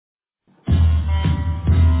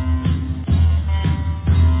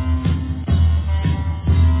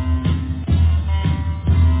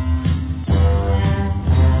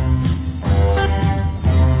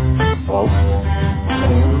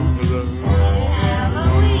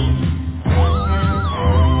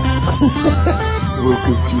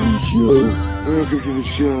Welcome to the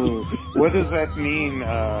show. What does that mean?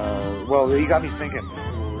 Well, you got me thinking.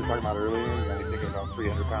 We were talking about earlier. You got me thinking about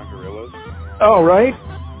 300-pound gorillas. Oh, right?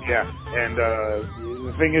 Yeah, and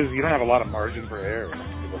the thing is, you don't have a lot of margin for error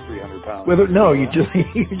with a 300-pound. Well, no, you just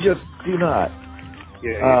do not.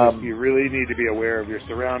 Yeah, you really need to be aware of your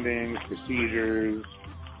surroundings, procedures,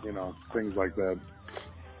 things like that.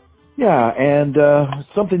 Yeah, and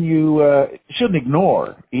something you shouldn't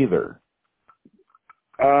ignore either.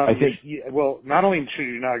 I think. Well, not only should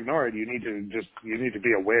you not ignore it, you need to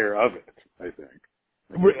be aware of it. I think.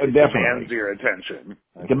 It Definitely demands your attention.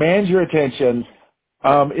 Demands your attention.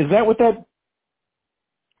 Is that what that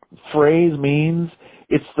phrase means?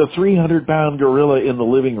 It's the 300-pound gorilla in the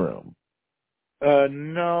living room.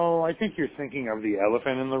 No, I think you're thinking of the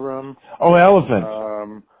elephant in the room. Oh, elephant.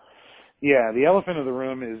 Yeah, the elephant in the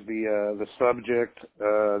room is the subject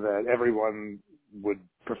that everyone would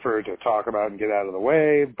prefer to talk about and get out of the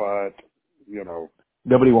way, but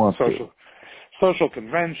nobody wants social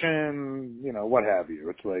convention, what have you.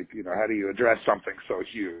 It's like, how do you address something so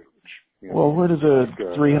huge? Well, where does a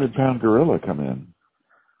 300-pound gorilla come in?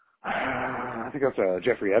 I think that's a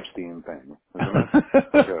Jeffrey Epstein thing, isn't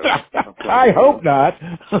it? I hope not.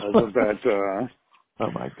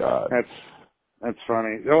 Oh my God. That's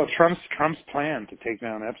funny. Oh, Trump's plan to take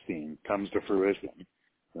down Epstein comes to fruition.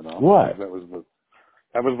 What?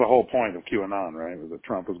 That was the whole point of QAnon, right? Was that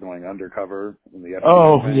Trump was going undercover in the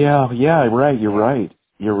Epstein thing. Yeah, right.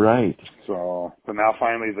 You're right. So now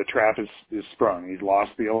finally the trap is sprung. He's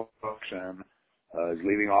lost the election. He's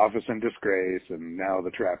leaving office in disgrace, and now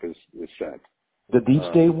the trap is set. The deep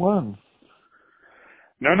state won.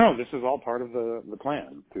 No, this is all part of the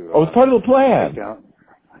plan. It's part of the plan.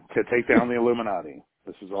 To take down the Illuminati.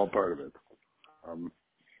 This is all part of it.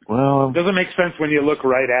 It doesn't make sense when you look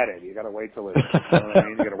right at it. You got to wait till it. You know what I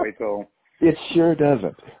mean? You got to wait till. It sure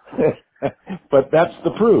doesn't. But that's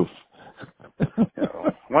the proof.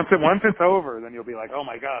 Once it's over, then you'll be like, oh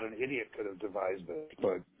my God, an idiot could have devised it.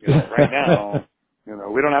 But right now,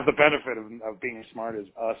 we don't have the benefit of being as smart as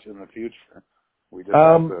us in the future. We just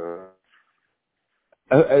have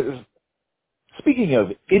to. Speaking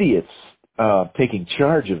of idiots taking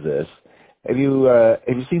charge of this, have you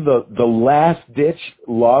seen the last ditch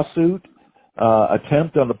lawsuit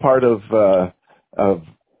attempt on the part of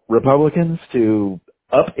Republicans to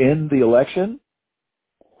upend the election?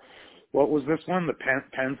 What was this one? The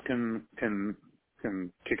Pence can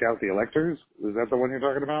kick out the electors? Is that the one you're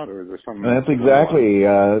talking about, or is there something? That's exactly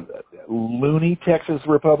loony Texas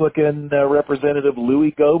Republican Representative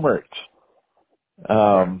Louis Gohmert.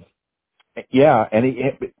 Yeah, and he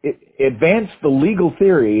advanced the legal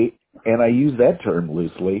theory, and I use that term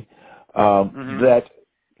loosely, that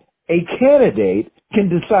a candidate can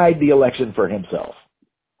decide the election for himself.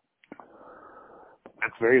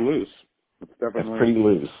 That's very loose. It's definitely That's pretty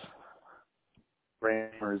loose.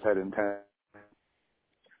 Framers had intent.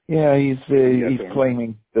 Yeah, he's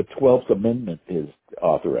claiming the 12th Amendment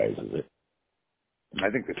authorizes it. I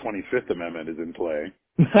think the 25th Amendment is in play.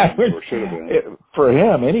 Or should have been. For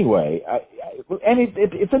him, anyway. And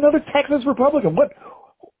it's another Texas Republican.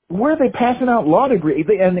 Where are they passing out law degrees?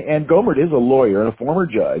 And Gohmert is a lawyer and a former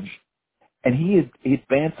judge, and he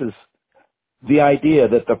advances the idea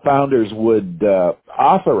that the founders would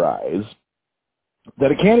authorize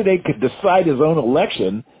that a candidate could decide his own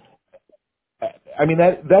election. I mean,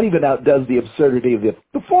 that even outdoes the absurdity of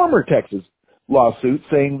the former Texas lawsuit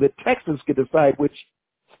saying that Texas could decide which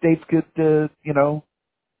states could,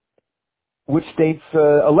 which states'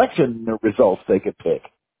 election results they could pick.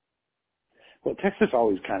 Well, Texas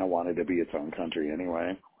always kind of wanted to be its own country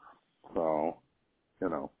anyway. So,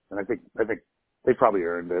 and I think they probably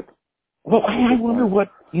earned it. Well, I wonder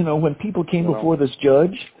what, when people came before this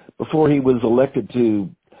judge, before he was elected to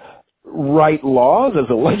write laws as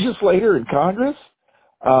a legislator in Congress,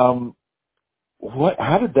 how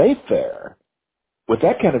did they fare with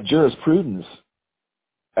that kind of jurisprudence?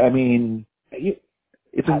 I mean,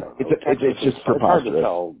 it's just preposterous. It's hard to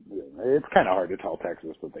tell. It's kind of hard to tell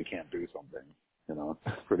Texas that they can't do something.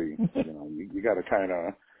 It's pretty. You got to kind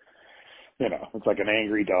of. It's like an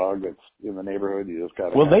angry dog that's in the neighborhood. You just got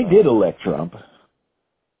to. Well, they did elect Trump.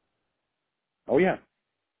 Oh yeah.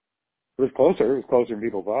 It was closer. It was closer than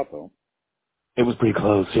people thought, though. It was pretty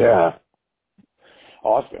close, yeah.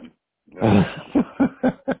 Austin. Yeah.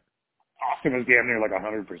 Austin was damn near like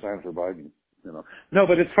 100% for Biden. No,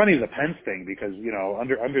 but it's funny the Pence thing because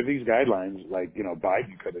under these guidelines, like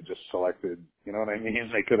Biden could have just selected. You know what I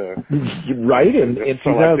mean? They could have right in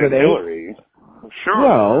 2008. Hillary. Sure.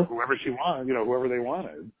 Well, whoever she wanted. Whoever they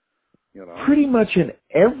wanted. Pretty much in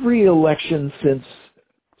every election since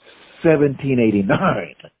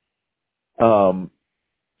 1789.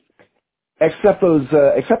 Except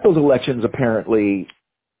those elections apparently,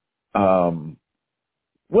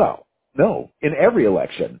 well, no, in every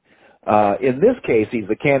election. In this case, he's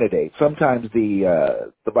the candidate. Sometimes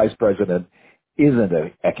the vice president isn't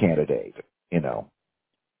a candidate,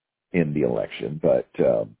 in the election, but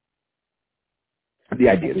the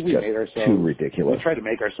idea is just too ridiculous. We try to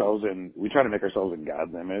make ourselves in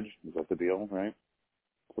God's image. Is that the deal, right?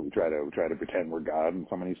 So we try to pretend we're God in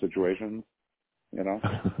so many situations.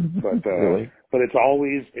 But really? But it's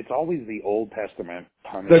always the Old Testament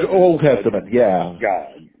punishment. The Old Testament, yeah.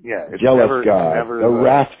 God, yeah. It's jealous never, God, never the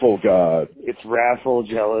wrathful God. It's wrathful,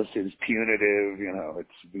 jealous, it's punitive. It's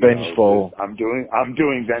vengeful. I'm doing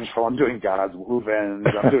vengeful. I'm doing God's revenge.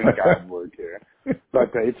 I'm doing God's work here.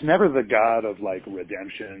 But it's never the God of like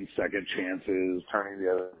redemption, second chances, turning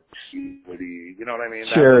the other cheek. You know what I mean?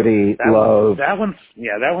 Charity, love. That one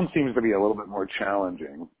seems to be a little bit more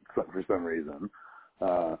challenging for some reason.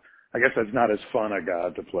 I guess that's not as fun a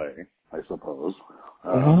God to play, I suppose.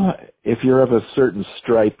 If you're of a certain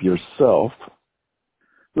stripe yourself.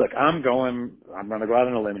 Look, I'm going to go out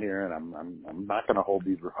on a limb here, and I'm not going to hold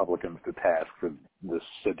these Republicans to task for this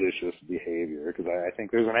seditious behavior, because I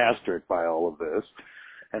think there's an asterisk by all of this,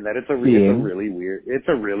 and that it's a really weird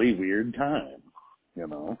time,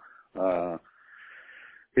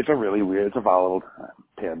 It's a really weird, it's a volatile time.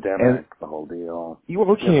 Pandemic, the whole deal.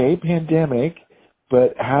 Pandemic,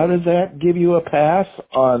 but how does that give you a pass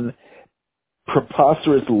on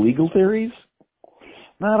preposterous legal theories?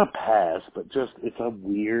 Not a pass, but just it's a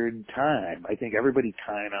weird time. I think everybody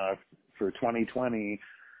kind of, for 2020,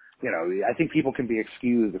 I think people can be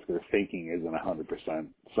excused if their thinking isn't 100%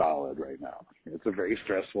 solid right now. It's a very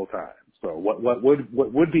stressful time. So what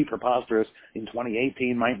would be preposterous in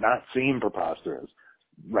 2018 might not seem preposterous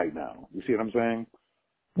right now. You see what I'm saying?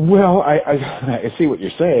 Well, I see what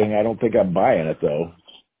you're saying. I don't think I'm buying it, though.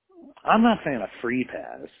 I'm not saying a free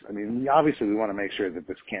pass. I mean, obviously we want to make sure that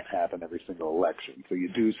this can't happen every single election. So you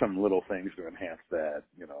do some little things to enhance that,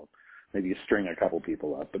 maybe you string a couple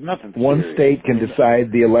people up, but nothing serious. One state can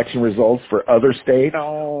decide the election results for other states?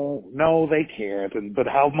 No, they can't. But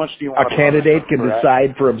how much do you want a candidate can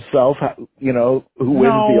decide for himself, who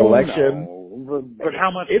wins the election? No. But how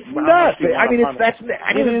much? It's how nuts. Much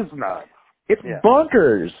it is nuts. It's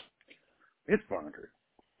bonkers. It's bonkers.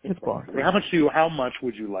 It's bonkers. How much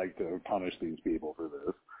would you like to punish these people for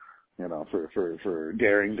this? For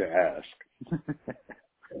daring to ask.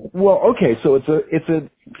 Well, okay, so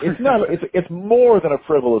it's more than a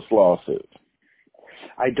frivolous lawsuit.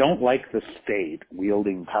 I don't like the state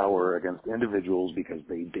wielding power against individuals because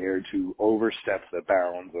they dare to overstep the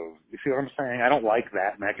bounds of, you see what I'm saying? I don't like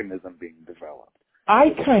that mechanism being developed. I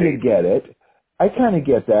kind of get it. I kind of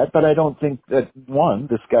get that, but I don't think that, one,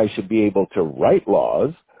 this guy should be able to write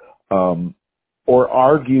laws or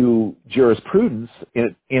argue jurisprudence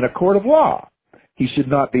in a court of law. He should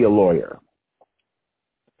not be a lawyer.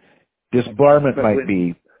 Disbarment might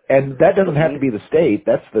be, and that doesn't have to be the state.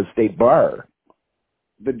 That's the state bar.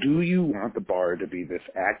 But do you want the bar to be this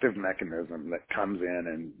active mechanism that comes in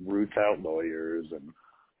and roots out lawyers and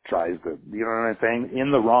tries to, you know what I'm saying,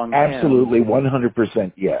 in the wrong hands? Absolutely,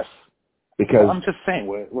 100% yes. Because I'm just saying,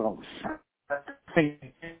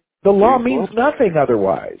 the law means nothing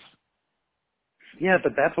otherwise. Yeah,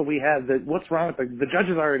 but that's what we have. What's wrong with the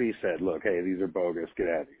judges already said, look, hey, these are bogus, get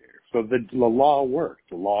out of here. So the law worked.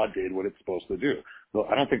 The law did what it's supposed to do. So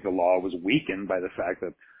I don't think the law was weakened by the fact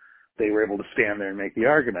that they were able to stand there and make the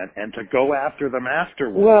argument and to go after them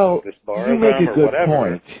afterwards. Well, you make a good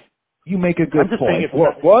point. You make a good point.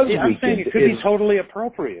 What was weakened? I'm saying it could be totally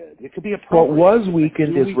appropriate. It could be appropriate. What was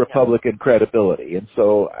weakened is Republican credibility, and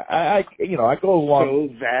so I go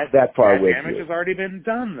along that far with you. That damage has already been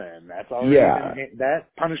done. Then that's already been, that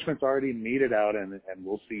punishment's already meted out, and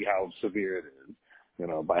we'll see how severe it is.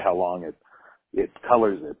 By how long it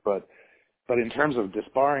colors it. But in terms of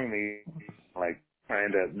disbarring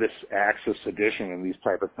this acts of sedition and these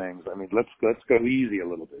type of things, I mean, let's go easy a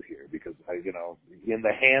little bit here, because in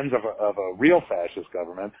the hands of a real fascist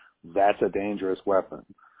government, that's a dangerous weapon.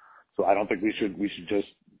 So I don't think we should just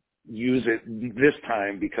use it this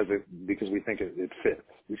time because we think it fits.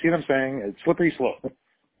 You see what I'm saying? It's slippery slope.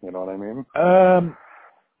 You know what I mean?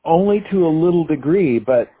 Only to a little degree,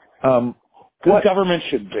 but good government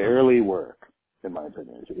should barely work, in my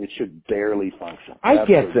opinion. It should barely function. I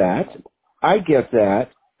get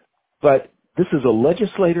that, but this is a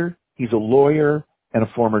legislator, he's a lawyer, and a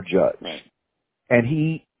former judge. Right. And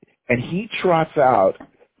he trots out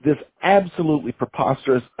this absolutely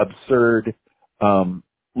preposterous, absurd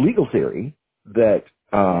legal theory that,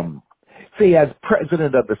 say, as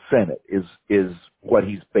president of the Senate is what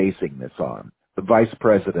he's basing this on. The vice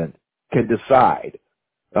president can decide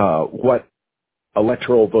what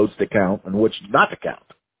electoral votes to count and which not to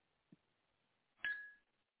count.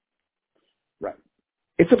 Right.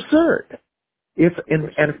 It's absurd. It's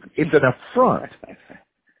an affront.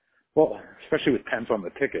 Well, especially with Pence on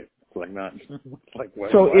the ticket, it's like not like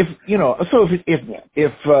what. So what?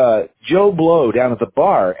 if Joe Blow down at the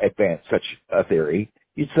bar advanced such a theory,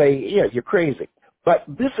 you'd say, yeah, you're crazy. But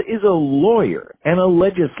this is a lawyer and a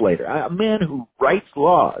legislator, a man who writes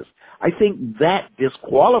laws. I think that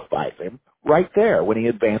disqualifies him right there when he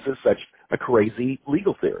advances such a crazy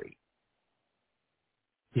legal theory.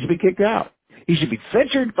 He should be kicked out. He should be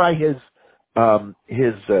censured by his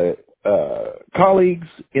colleagues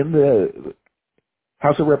in the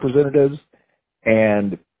House of Representatives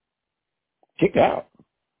and kicked out,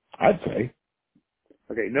 I'd say.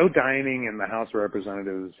 Okay, no dining in the House of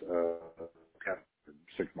Representatives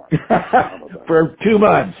 6 months. For 2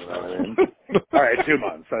 months. You know what I mean? All right, 2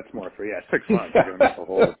 months. That's more for 6 months. You're going to miss the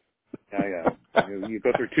whole. Yeah. You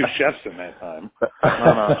go through 2 chefs in that time.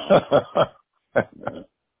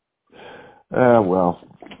 No. Well,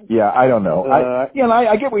 yeah, I don't know. I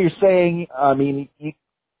get what you're saying. I mean,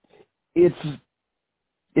 it's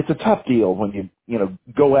a tough deal when you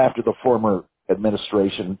go after the former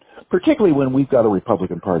administration, particularly when we've got a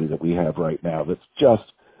Republican Party that we have right now that's just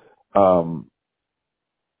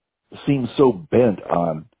seems so bent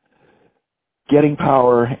on getting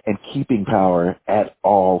power and keeping power at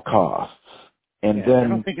all costs. And then I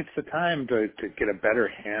don't think it's the time to get a better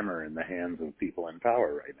hammer in the hands of people in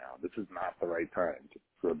power right now. This is not the right time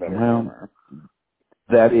for a better hammer.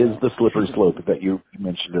 That is the slippery slope that you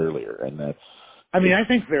mentioned earlier, and that's. I mean, I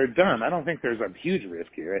think they're done. I don't think there's a huge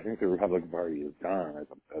risk here. I think the Republican Party is done as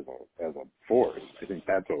a force. I think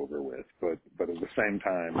that's over with. But at the same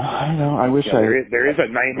time, I know. I wish there is a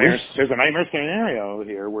nightmare. There's a nightmare scenario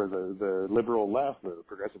here where the liberal left, the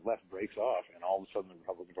progressive left, breaks off, and all of a sudden the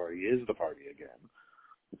Republican Party is the party again.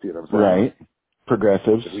 You see what I'm saying? Right.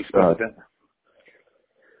 Progressives.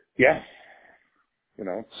 Yeah.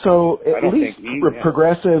 So at least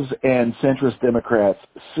progressives and centrist Democrats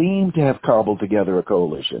seem to have cobbled together a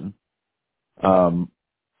coalition. Unlike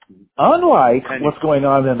what's going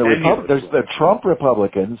on in there's the Trump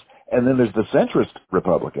Republicans and then there's the centrist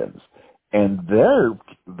Republicans, and they're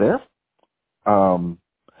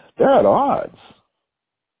at odds.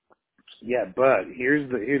 Yeah, but here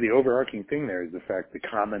the overarching thing there is the fact the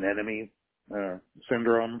common enemy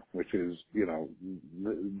syndrome, which is,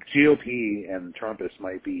 GOP and Trumpists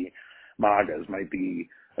MAGAs might be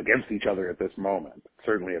against each other at this moment. It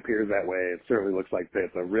certainly appears that way. It certainly looks like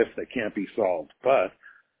it's a rift that can't be solved. But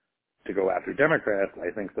to go after Democrats,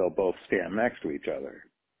 I think they'll both stand next to each other.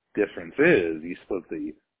 Difference is you split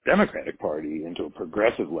the Democratic Party into a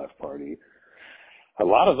progressive left party. A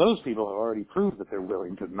lot of those people have already proved that they're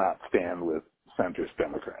willing to not stand with centrist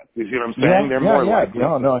Democrats. You see what I'm saying? They're more likely.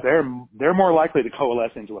 They're more likely to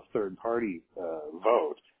coalesce into a third party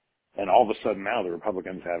vote, and all of a sudden now the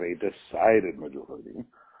Republicans have a decided majority.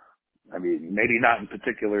 I mean, maybe not in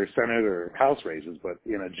particular Senate or House races, but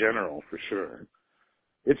in a general for sure.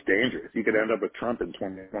 It's dangerous. You could end up with Trump in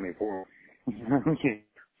 2024.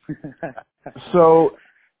 So,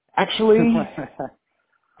 actually,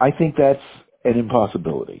 I think that's an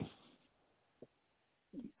impossibility.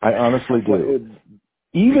 I honestly do.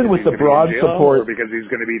 Even with the broad support, or because he's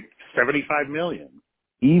going to be 75 million.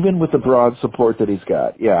 Even with the broad support that he's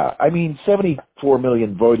got, yeah. I mean, 74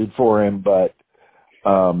 million voted for him, but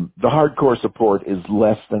the hardcore support is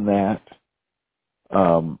less than that.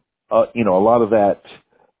 A lot of that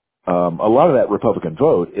Republican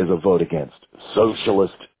vote is a vote against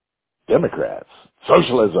socialist Democrats,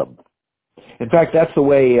 socialism. In fact, that's the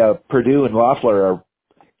way Perdue and Loeffler are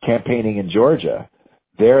campaigning in Georgia.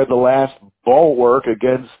 They're the last bulwark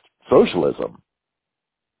against socialism.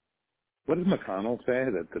 What did McConnell say?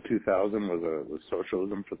 That the 2000 was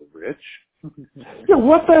socialism for the rich? Yeah,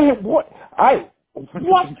 what the heck? What?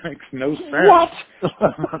 What? Makes no sense. What?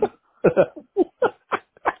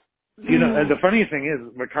 And the funny thing is,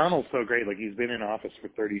 McConnell's so great. Like, he's been in office for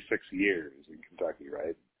 36 years in Kentucky,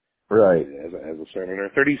 right? Right. As a senator,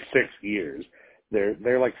 36 years.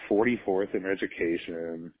 They're like 44th in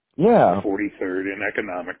education. Yeah. 43rd in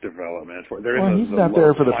economic development. He's not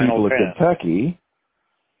there for the people of Kentucky.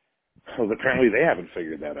 Well, apparently they haven't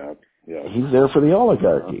figured that out. Yeah. He's there for the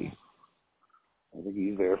oligarchy. I think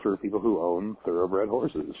he's there for people who own thoroughbred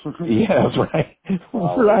horses. Yeah, that's right.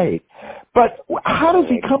 Right. But how does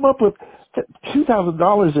he come up with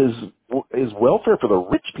 $2,000 is welfare for the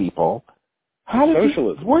rich people?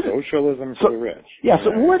 Socialism for the rich. Yeah,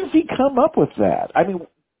 so where does he come up with that? I mean,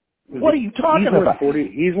 What are you talking about?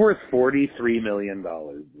 He's worth $43 million.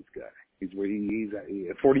 This guy. He's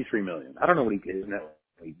at 43 million. I don't know what he is now.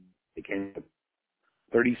 He came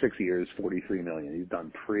 36 years, 43 million. He's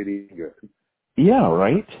done pretty good. Yeah,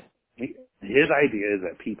 right. His idea is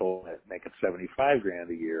that people that make $75,000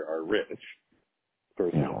 a year are rich.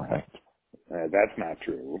 First of all, right. That's not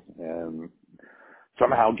true. And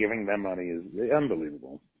somehow giving them money is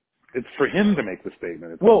unbelievable. It's for him to make the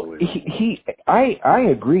statement. It's well, I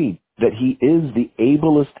agree that he is the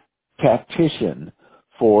ablest tactician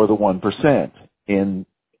for the 1% in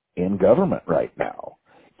government right now.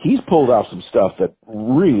 He's pulled off some stuff that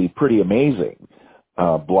really pretty amazing.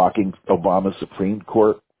 Blocking Obama's Supreme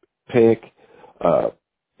Court pick,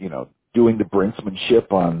 doing the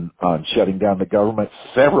brinksmanship on shutting down the government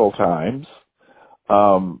several times.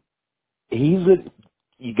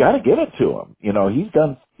 You got to give it to him.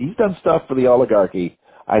 He's done stuff for the oligarchy.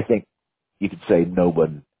 I think you could say no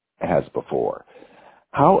one has before.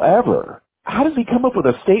 However, how does he come up with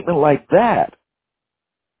a statement like that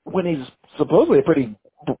when he's supposedly a pretty,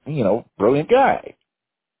 brilliant guy?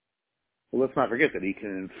 Well, let's not forget that he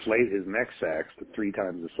can inflate his neck sacks to 3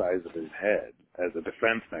 times the size of his head as a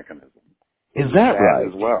defense mechanism. Is that right?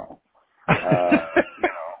 As well.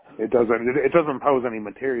 It doesn't pose any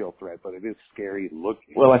material threat, but it is scary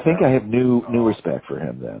looking. Well, I think I have new respect for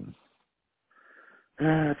him then.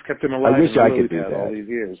 It's kept him alive. I wish I could do that all these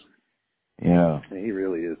years. Yeah. He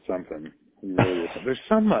really is something. He really is. There's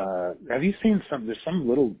some. Have you seen some? There's some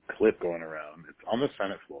little clip going around. It's on the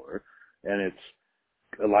Senate floor, and it's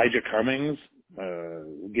Elijah Cummings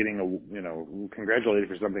getting congratulated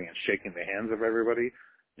for something and shaking the hands of everybody.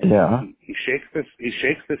 And yeah. He shakes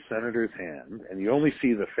this senator's hand, and you only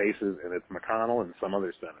see the faces, and it's McConnell and some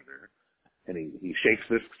other senator. And he shakes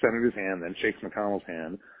this senator's hand, then shakes McConnell's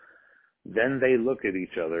hand. Then they look at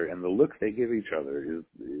each other, and the look they give each other is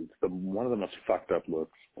one of the most fucked up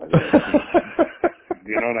looks I've ever seen.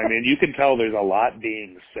 You know what I mean? You can tell there's a lot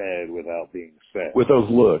being said without being said. With those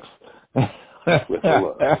looks. With the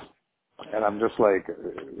looks. And I'm just like,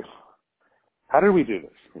 how do we do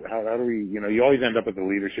this? How do we, you always end up with the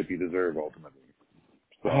leadership you deserve ultimately.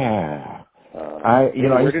 So, I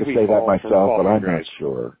used to say that myself, but I'm not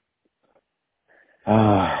sure.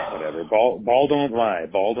 Whatever. Ball don't lie.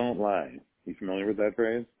 Ball don't lie. You familiar with that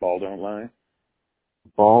phrase? Ball don't lie?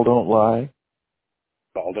 Ball don't lie?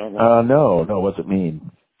 Ball don't lie? No. What's it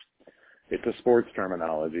mean? It's a sports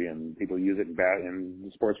terminology, and people use it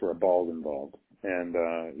in sports where a ball's involved. And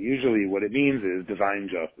usually what it means is divine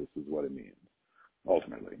justice is what it means,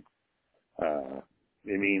 ultimately.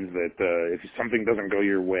 It means that if something doesn't go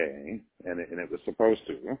your way, and it was supposed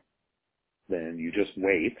to, then you just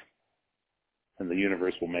wait, and the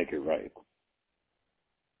universe will make it right.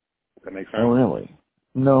 Does that make sense? Oh, really?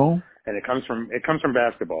 No. And it comes from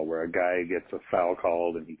basketball, where a guy gets a foul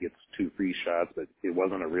called and he gets 2 free shots, but it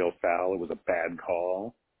wasn't a real foul; it was a bad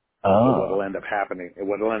call. Oh. So what'll end up happening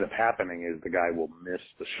is the guy will miss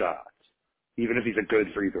the shots, even if he's a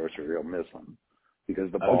good free throw shooter, he'll miss them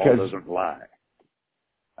because the ball doesn't lie.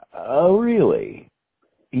 Oh, really?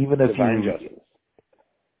 Even if divine you justice.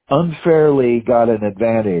 Unfairly got an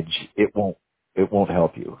advantage, it won't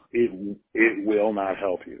help you. It will not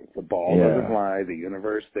help you. The ball doesn't lie. The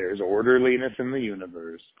universe, there's orderliness in the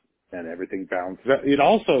universe, and everything balances. It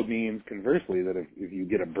also means, conversely, that if you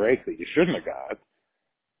get a break that you shouldn't have got,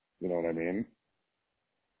 you know what I mean?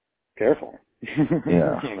 Careful.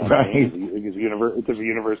 Yeah, you know right. I mean? Because the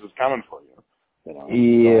universe is coming for you.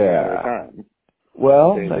 Yeah. Time.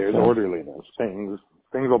 Well, there's orderliness. Things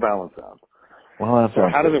will balance out. Well, so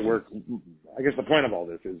how does it work? I guess the point of all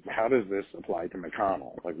this is, how does this apply to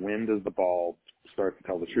McConnell? Like, when does the ball start to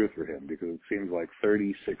tell the truth for him? Because it seems like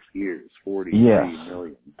 36 years, 43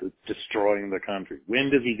 million, destroying the country. When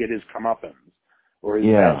does he get his comeuppance? Or is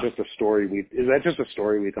that just a story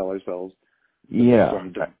we tell ourselves? Yeah.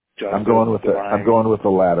 I'm going with the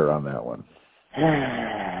latter on that one.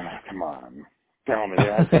 Come on. Tell me,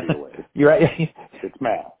 there has to be a way. You're right. It's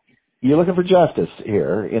math. You're looking for justice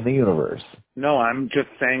here in the universe. No, I'm just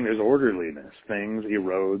saying there's orderliness. Things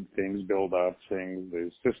erode, things build up,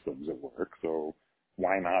 there's systems at work. So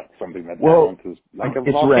why not something that balances, like a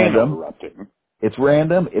volcano erupting? It's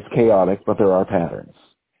random, it's chaotic, but there are patterns.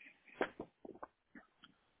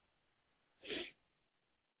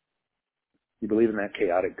 You believe in that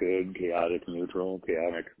chaotic good, chaotic neutral,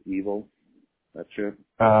 chaotic evil? That shit?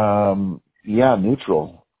 Yeah,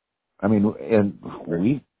 neutral. I mean, and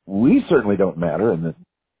we certainly don't matter in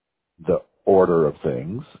the order of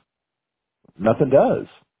things. Nothing does.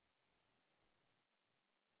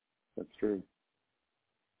 That's true.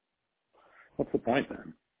 What's the point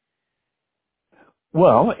then?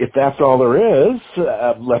 Well, if that's all there is,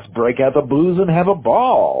 let's break out the booze and have a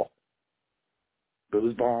ball.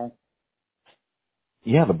 Booze ball.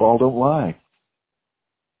 Yeah, the ball don't lie.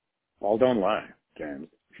 Ball don't lie, James.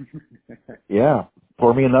 Yeah,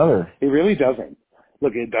 pour me another. It really doesn't.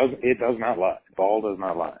 Look, it does not lie. Ball does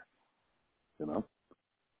not lie. You know?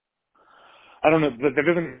 I don't know, but there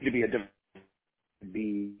doesn't need to be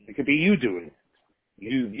it could be you doing it.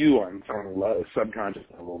 You on some subconscious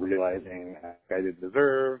level realizing I didn't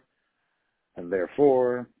deserve, and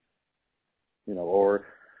therefore, or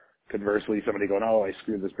conversely, somebody going, oh, I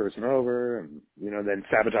screwed this person over, and, then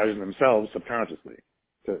sabotaging themselves subconsciously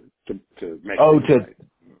to make Oh, things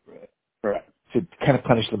right. Right. to kind of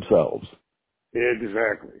punish themselves.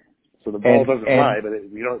 Exactly. So the ball doesn't lie, but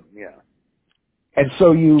And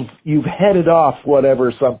so you've headed off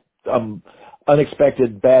whatever some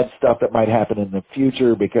unexpected bad stuff that might happen in the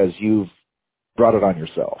future because you've brought it on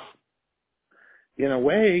yourself. In a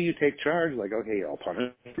way, you take charge, like, okay, I'll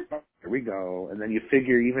punish. Here we go. And then you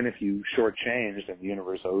figure even if you shortchanged and the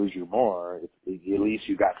universe owes you more, at least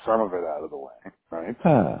you got some of it out of the way, right?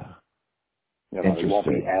 Huh. It won't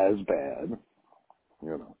be Interesting. as bad,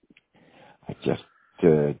 It just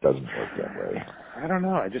doesn't work that way. I don't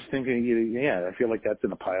know. I just think, I feel like that's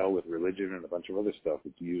in a pile with religion and a bunch of other stuff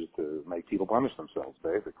that's used to make people punish themselves,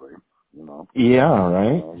 basically, Yeah,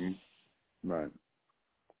 right? Right.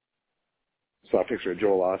 Saw a picture of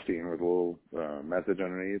Joel Osteen with a little message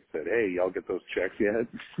underneath that, hey, y'all get those checks yet?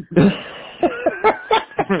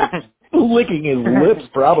 Licking his lips,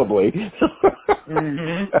 probably.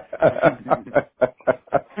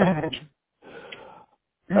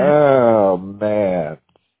 Oh, man.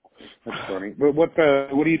 That's funny. But what are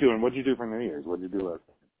you doing? What did you do for New Year's? What did you do last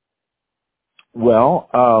night? Well,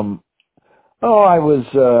 I was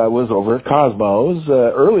over at Cosmos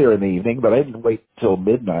earlier in the evening, but I didn't wait till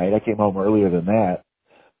midnight. I came home earlier than that,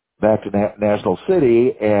 back to National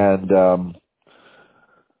City, and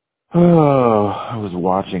I was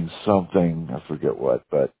watching something. I forget what,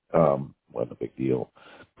 but wasn't a big deal.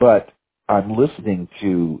 But I'm listening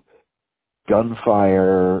to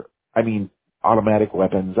gunfire. I mean, automatic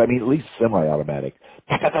weapons. I mean, at least semi-automatic.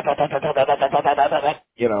 And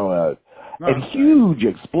Okay. huge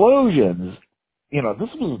explosions.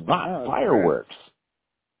 This was not fireworks.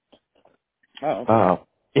 Oh, okay.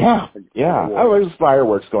 Yeah. Like a war. Oh, there was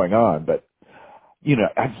fireworks going on, but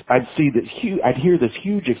I'd see this I'd hear this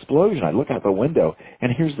huge explosion. I'd look out the window,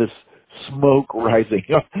 and here's this smoke rising,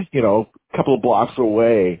 a couple of blocks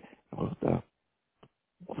away. What the?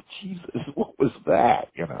 Oh, Jesus, what was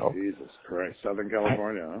that? Jesus Christ. Southern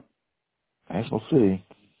California, huh? National City.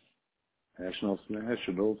 National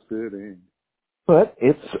City. But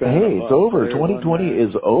it's over. Lovely 2020 night.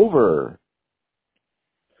 is over.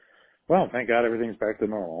 Well, thank God everything's back to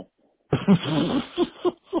normal.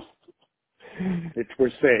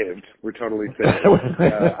 We're saved. We're totally saved.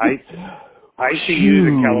 ICUs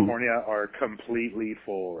in California are completely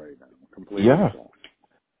full right now. Completely full.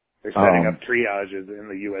 They're setting up triages in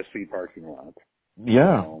the USC parking lot.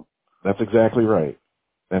 Yeah, that's exactly right.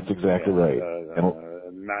 Right.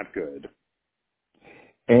 Not good.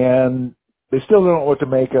 And they still don't know what to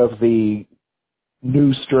make of the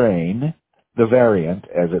new strain, the variant,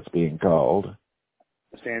 as it's being called.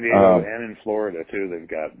 San Diego and in Florida too. They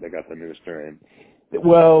got the new strain.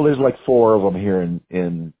 Well, there's like 4 of them here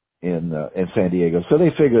in San Diego, so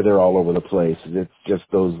they figure they're all over the place. It's just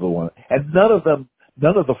those are the ones, and none of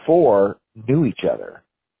the 4 knew each other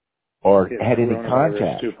or had any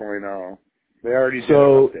contact. 2.0. They already did an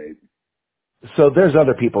update. So there's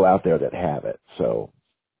other people out there that have it. So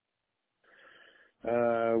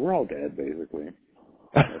we're all dead, basically.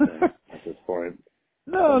 I think, at this point.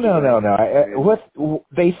 No.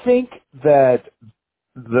 They think that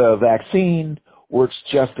the vaccine works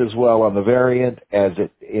just as well on the variant as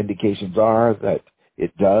indications are that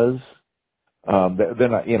it does. They're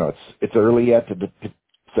not, it's early yet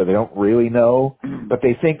so they don't really know, but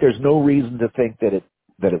they think there's no reason to think that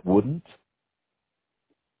it wouldn't.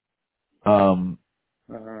 And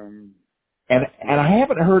I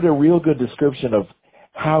haven't heard a real good description of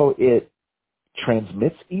how it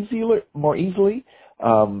transmits more easily.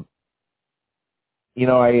 I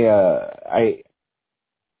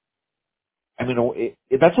mean,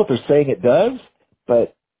 that's what they're saying it does,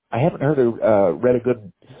 but I haven't read a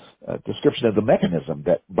good description of the mechanism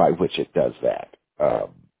by which it does that.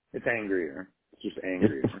 It's angrier. It's just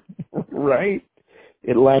angrier. Right?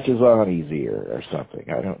 It latches on easier or something.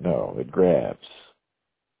 I don't know. It grabs.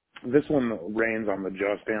 This one rains on the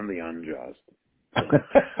just and the unjust. So,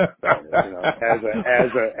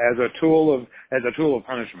 as a tool of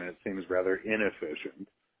punishment, it seems rather inefficient,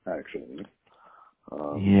 actually.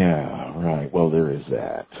 Yeah, right. Well, there is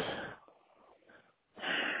that.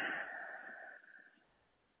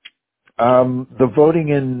 The voting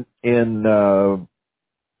in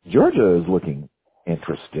Georgia is looking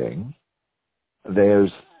interesting.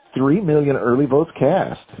 There's 3 million early votes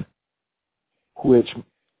cast, which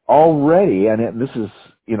already, and this is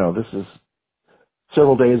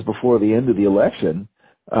several days before the end of the election.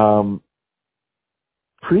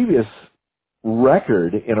 Previous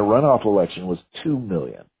record in a runoff election was 2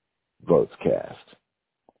 million votes cast.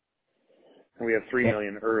 And we have 3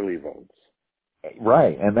 million early votes.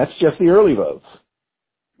 Right, and that's just the early votes.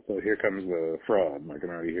 So here comes the fraud. I can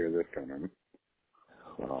already hear this coming.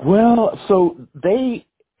 Well, so in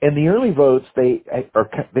the early votes,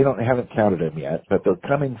 haven't counted them yet, but they're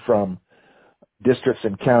coming from districts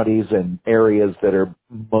and counties and areas that are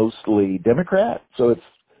mostly Democrat. So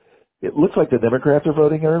it looks like the Democrats are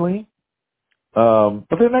voting early.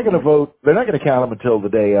 But they're not going to vote. They're not going to count them until the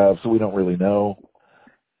day of, so we don't really know.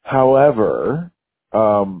 However,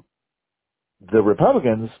 the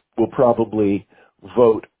Republicans will probably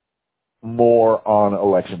vote more on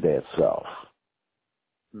Election Day itself.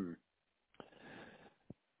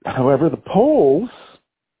 However, the polls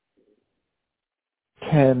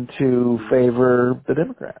tend to favor the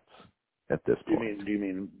Democrats at this point. Do you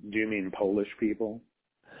mean Polish people?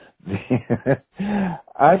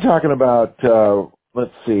 I'm talking about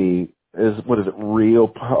let's see, what is it?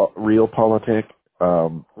 Realpolitik,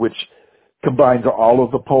 which combines all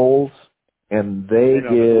of the polls, and they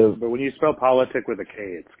give. But when you spell politic with a K,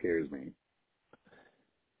 it scares me.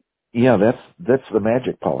 Yeah, that's the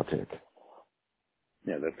magic politic.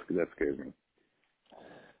 Yeah, that scares me.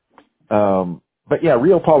 But yeah,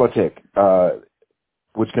 Realpolitik,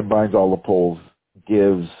 which combines all the polls,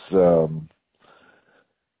 gives the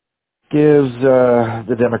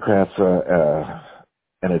Democrats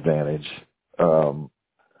an advantage.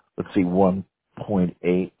 Let's see,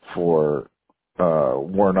 1.8 for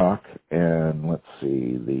Warnock, and let's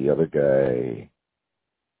see, the other guy,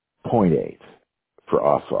 0.8 for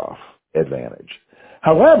Ossoff advantage.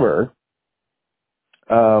 However,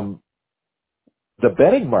 the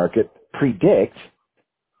betting market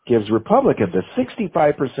gives Republicans a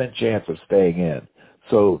 65% chance of staying in.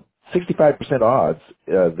 So 65% odds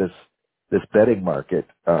this betting market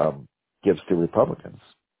gives to Republicans.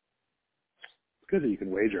 It's good that you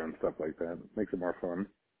can wager on stuff like that. It makes it more fun.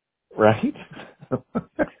 Right?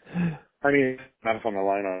 I mean, enough on the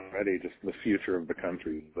line already, just the future of the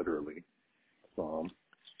country, literally. So,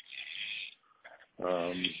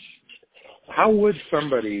 how would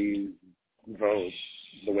somebody vote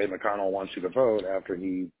the way McConnell wants you to vote after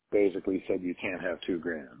he basically said you can't have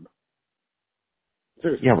 $2,000?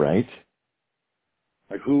 Seriously. Yeah, right.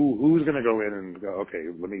 Like who's going to go in and go, okay,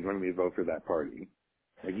 let me vote for that party?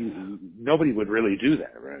 Like nobody would really do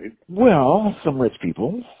that, right? Well, some rich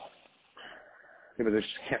people. Yeah, but there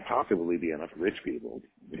just can't possibly be enough rich people.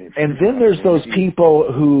 And then there's those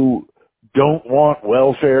people who don't want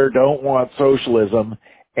welfare, don't want socialism,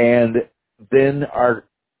 and then are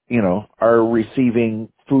receiving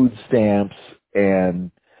food stamps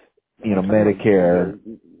and, Medicare,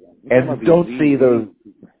 and don't see those.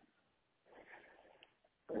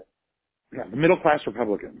 The middle class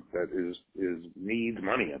Republican that needs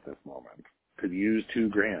money at this moment could use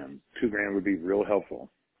 $2,000. $2,000 would be real helpful.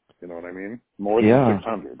 You know what I mean? More than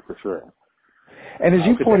 600 for sure. And as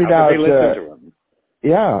you pointed out, as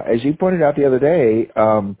you pointed out the other day,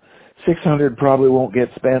 600 probably won't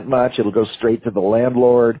get spent much. It'll go straight to the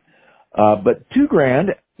landlord. But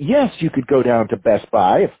 $2,000, yes, you could go down to Best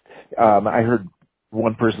Buy. I heard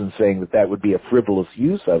one person saying that would be a frivolous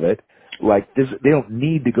use of it. Like this, they don't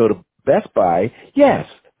need to go to Best Buy. Yes,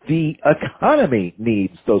 the economy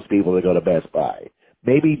needs those people to go to Best Buy.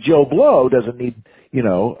 Maybe Joe Blow doesn't need,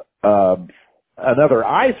 another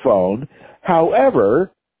iPhone.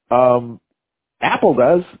 However, Apple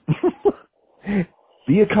does.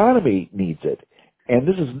 The economy needs it. And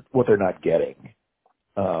this is what they're not getting.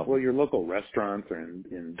 Well, your local restaurants are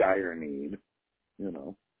in dire need,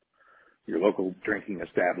 Your local drinking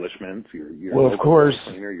establishments, your well, local of course,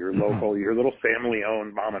 cleaner, your little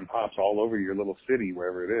family-owned mom and pops all over your little city,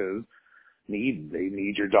 wherever it is, they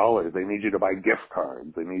need your dollars. They need you to buy gift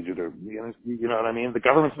cards. They need you to, you know what I mean? The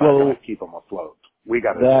government's not going to keep them afloat. We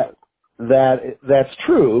got to do it. That's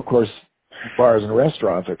true. Of course, bars and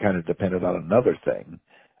restaurants are kind of dependent on another thing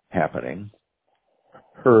happening: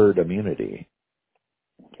 herd immunity.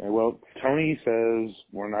 Okay, well, Tony says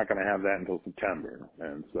we're not going to have that until September,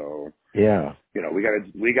 and so yeah, we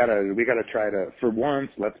gotta try to, for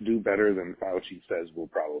once, let's do better than Fauci says we'll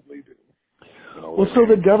probably do. Well, so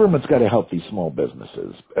the government's got to help these small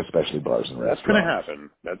businesses, especially bars and That's going to restaurants. happen.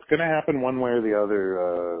 That's going to happen one way or the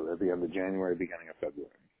other at the end of January, beginning of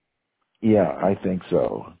February. Yeah, I think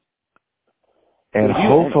so. And If you own a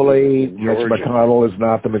hopefully business in Mitch Georgia, McConnell is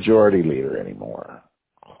not the majority leader anymore.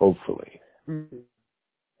 Hopefully.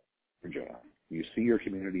 Georgia, you see your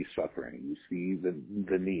community suffering, you see the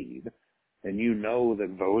need, and you know that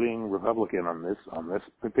voting Republican on this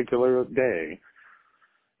particular day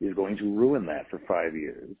is going to ruin that for 5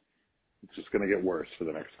 years. It's just going to get worse for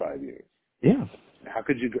the next 5 years. Yeah. How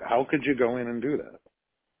could you go in and do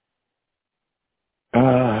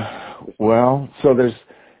that? Well, so there's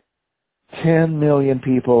 10 million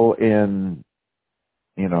people in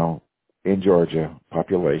Georgia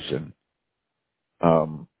population.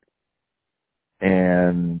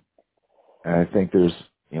 And I think there's,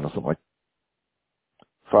 something like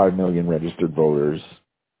 5 million registered voters.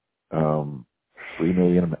 3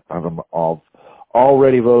 million of them all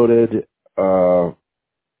already voted. God,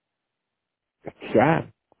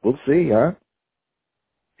 we'll see, huh?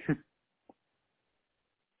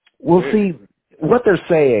 We'll see. What they're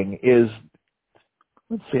saying is,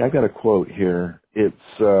 let's see, I got a quote here. It's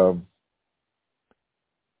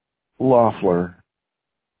Loeffler.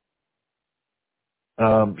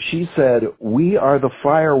 She said, "We are the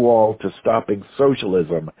firewall to stopping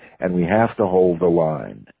socialism, and we have to hold the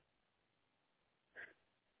line."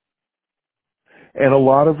 And a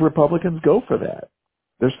lot of Republicans go for that.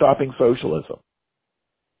 They're stopping socialism,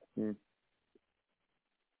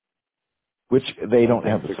 which they don't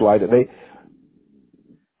have the slide.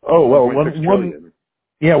 One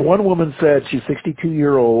woman said, she's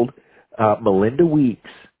 62-year-old, Melinda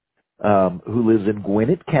Weeks, who lives in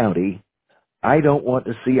Gwinnett County. "I don't want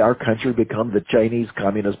to see our country become the Chinese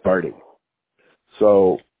Communist Party."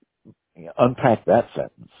 So unpack that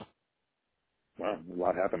sentence. Wow, a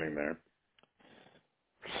lot happening there.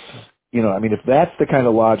 If that's the kind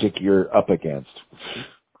of logic you're up against,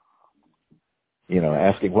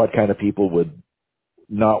 asking what kind of people would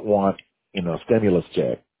not want, stimulus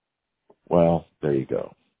check. Well, there you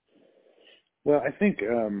go. Well, I think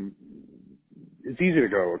it's easy to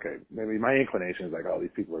go, okay, maybe my inclination is like, oh,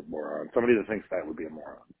 these people are morons. Somebody that thinks that would be a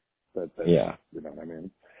moron. Yeah. You know what I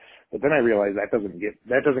mean? But then I realized that doesn't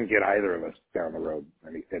get either of us down the road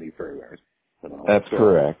any further. That's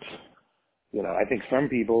correct. I think some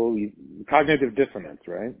people, cognitive dissonance,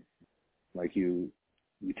 right? Like you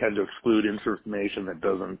tend to exclude information that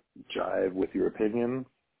doesn't jive with your opinion.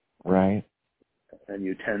 Right. And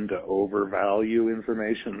you tend to overvalue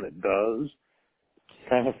information that does,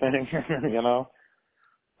 kind of thing,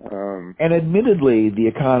 And admittedly, the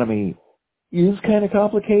economy is kind of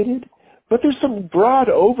complicated, but there's some broad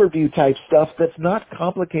overview type stuff that's not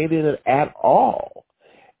complicated at all.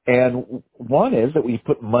 And one is that we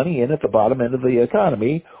put money in at the bottom end of the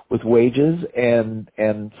economy with wages and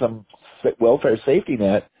some welfare safety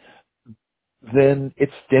net. Then it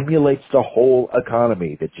stimulates the whole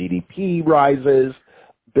economy. The GDP rises,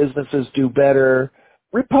 businesses do better,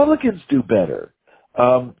 Republicans do better.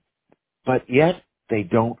 But yet they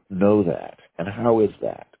don't know that. And how is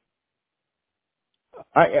that?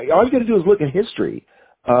 All you got to do is look at history.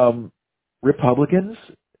 Republicans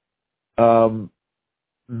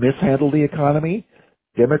mishandle the economy.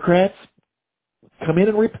 Democrats come in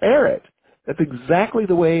and repair it. That's exactly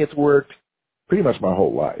the way it's worked pretty much my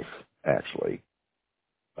whole life, actually,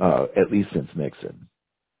 at least since Nixon.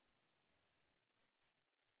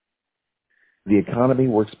 The economy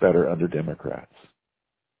works better under Democrats.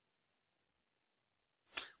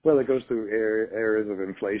 Well, it goes through areas of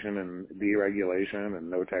inflation and deregulation and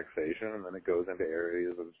no taxation, and then it goes into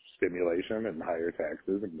areas of stimulation and higher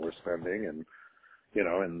taxes and more spending, and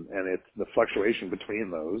and it's the fluctuation between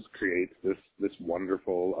those creates this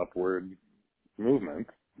wonderful upward movement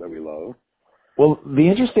that we love. Well, the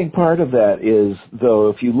interesting part of that is, though,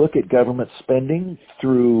 if you look at government spending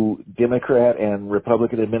through Democrat and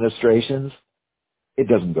Republican administrations, it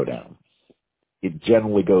doesn't go down. It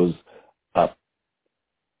generally goes up.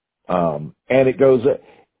 And it goes, it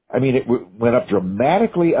went up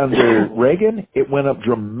dramatically under Reagan. It went up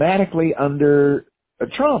dramatically under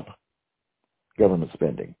Trump, government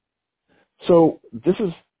spending. So this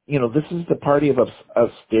is the party of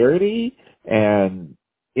austerity, and,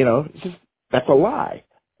 that's a lie.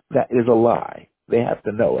 That is a lie. They have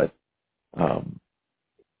to know it.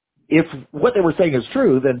 If what they were saying is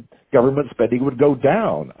true, then government spending would go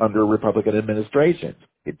down under Republican administrations.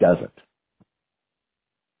 It doesn't.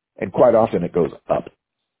 And quite often it goes up.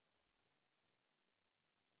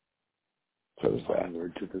 So there's that.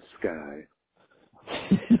 Onward to the sky.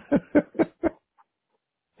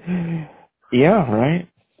 Yeah, right.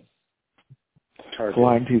 Tarkus.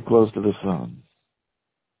 Flying too close to the sun.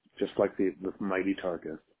 Just like the mighty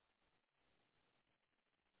Tarkus.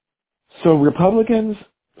 So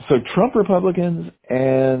Trump Republicans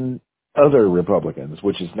and other Republicans,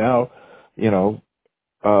 which is now, Mitch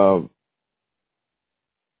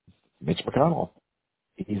McConnell.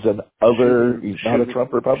 He's he's not a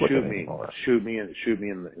Trump Republican anymore. Shoot me in the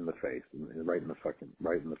face, right in the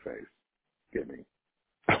face. Get me.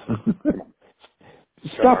 Come on.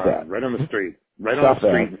 Stop that. Right on the street. Right Stop on the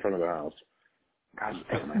street that. in front of the house. God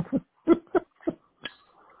damn it.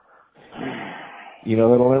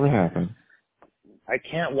 That'll never happen. I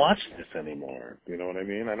can't watch this anymore. You know what I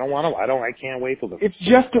mean? I can't wait till the... It's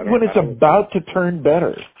just when it's about to turn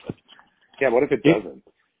better. Yeah, what if it doesn't?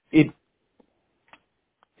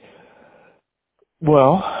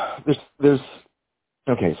 Well, there's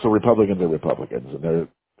okay, so Republicans are Republicans, and they're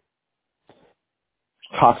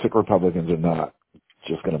toxic Republicans are not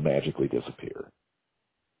just going to magically disappear.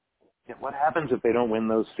 Yeah, what happens if they don't win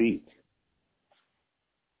those seats?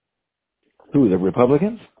 Who, the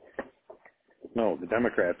Republicans? No, the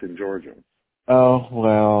Democrats in Georgia. Oh,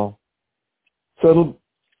 well, so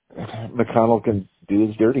McConnell can do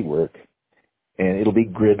his dirty work, and it'll be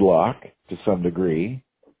gridlock to some degree,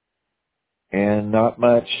 and not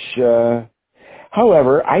much.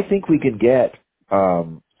 However, I think we can get. I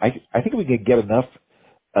think we can get enough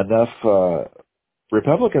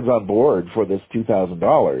Republicans on board for this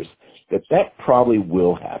 $2,000 that probably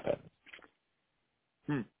will happen.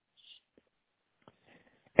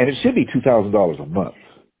 And it should be $2,000 a month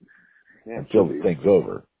until the thing's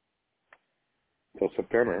over. Till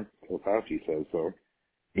September, till Fauci says so.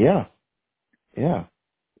 Yeah.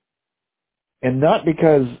 And not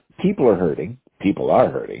because people are hurting,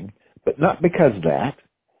 but not because of that,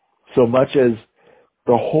 so much as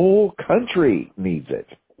the whole country needs it.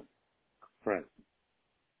 Right.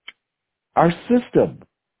 Our system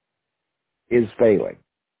is failing.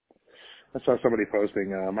 I saw somebody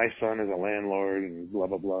posting, my son is a landlord and blah,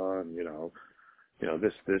 blah, blah, and,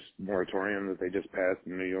 this moratorium that they just passed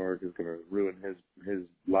in New York is going to ruin his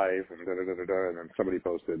life and da-da-da-da-da, and then somebody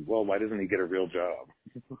posted, well, why doesn't he get a real job?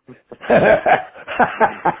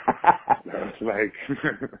 It's like...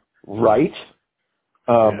 Right?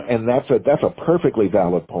 And that's a perfectly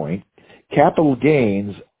valid point. Capital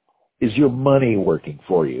gains is your money working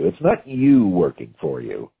for you. It's not you working for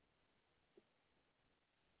you.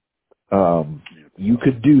 You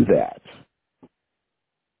could do that.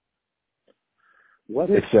 What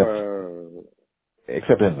if,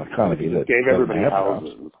 except in an economy that gave everybody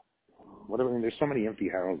houses. There's so many empty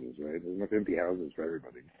houses, right? There's enough empty houses for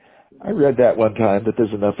everybody. I read that one time that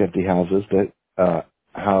there's enough empty houses that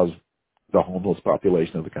house the homeless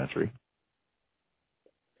population of the country.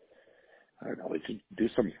 I don't know. They should do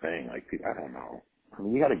something like, I don't know. I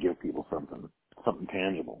mean, you got to give people something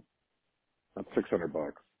tangible. That's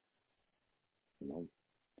 $600.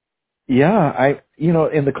 Yeah,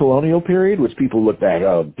 in the colonial period, which people look back,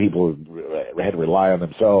 people had to rely on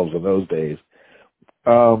themselves in those days.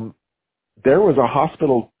 There was a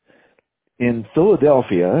hospital in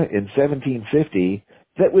Philadelphia in 1750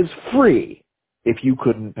 that was free if you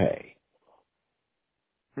couldn't pay.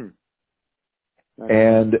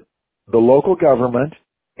 And the local government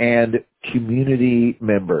and community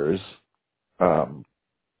members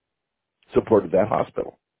supported that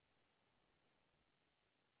hospital.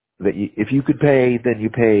 That if you could pay, then you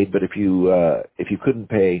paid, but if you couldn't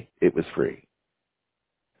pay, it was free.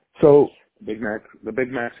 So the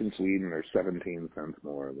Big Macs in Sweden are 17 cents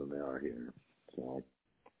more than they are here. So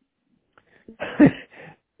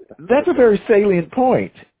that's a very salient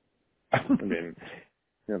point. I mean,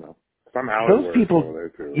 somehow those it works people, over there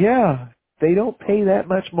too. Yeah, they don't pay that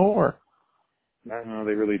much more. No,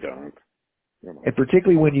 they really don't. And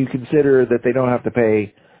particularly when you consider that they don't have to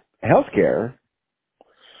pay health care.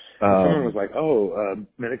 Someone was like,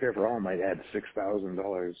 Medicare for All might add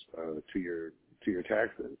 $6,000 to your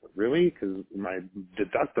taxes. Really? Because my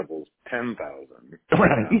deductible's $10,000.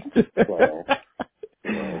 Right.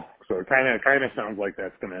 So it kind of sounds like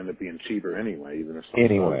that's going to end up being cheaper anyway, even if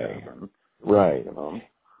something does happen. Right.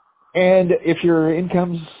 And if your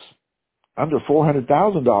income's under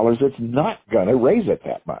 $400,000, it's not going to raise it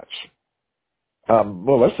that much.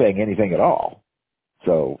 Let's saying anything at all.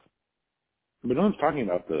 So. But no one's talking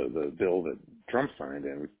about the bill that Trump signed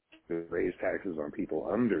in to raise taxes on people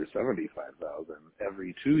under $75,000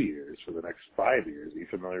 every 2 years for the next 5 years. Are you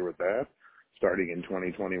familiar with that? Starting in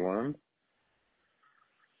 2021.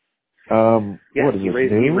 What is he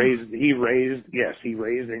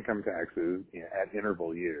raised income taxes at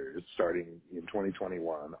interval years starting in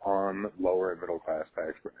 2021 on lower and middle class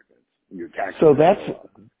tax brackets. your taxes. So that's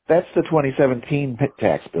the 2017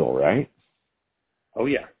 tax bill, right? Oh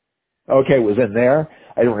yeah. Okay, it was in there.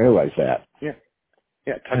 I didn't realize that. Yeah.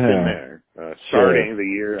 Yeah, tucked in there. Sure. Starting the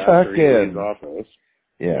year Tucked after he leaves in. office.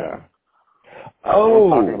 Yeah. No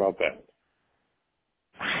one's talking Oh, about that.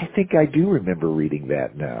 I think I do remember reading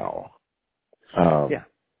that now. Yeah.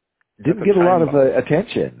 That's Didn't a get a lot time of bomb.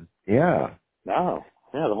 attention. Yeah. No.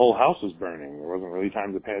 Yeah, the whole house was burning. There wasn't really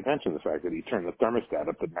time to pay attention to the fact that he turned the thermostat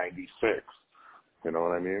up to 96. You know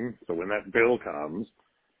what I mean? So when that bill comes,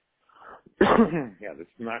 yeah, this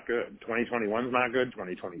is not good. 2021 is not good.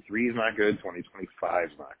 2023 is not good.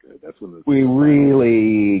 2025 is not good. That's when We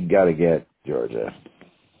really got to get Georgia.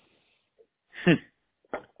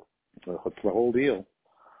 What's the whole deal?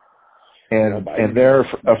 And they're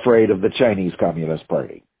afraid of the Chinese Communist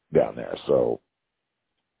Party down there. So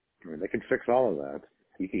I mean, they could fix all of that.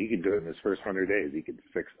 He could do it in his first 100 days. He could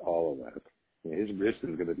fix all of that. I mean, his wrist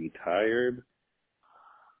is going to be tired.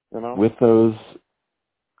 You know, with those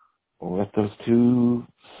 2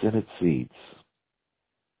 Senate seats.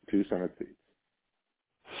 2 Senate seats.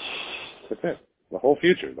 That's it. The whole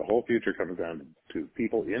future comes down to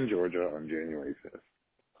people in Georgia on January 5th.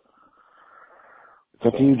 It's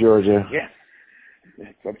up to you, Georgia. Yeah.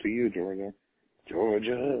 It's up to you, Georgia.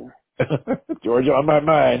 Georgia. Georgia on my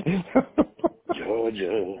mind.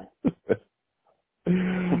 Georgia.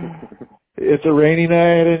 It's a rainy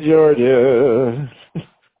night in Georgia. Is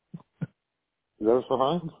that a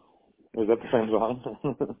song? Is that the same song?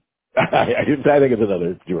 I think it's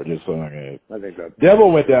another Georgia song. I think that's...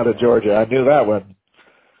 Devil went down to Georgia. I knew that one.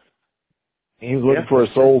 He was looking for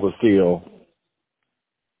a soul to steal.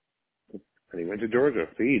 And he went to Georgia.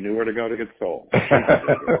 See, he knew where to go to get soul.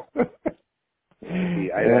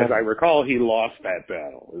 As I recall, he lost that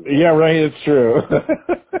battle. Yeah, right, it's true.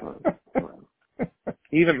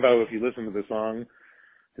 Even though, if you listen to the song,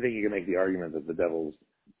 I think you can make the argument that the Devil's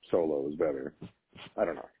solo is better. I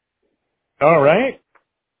don't know. All right.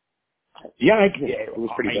 Yeah, it was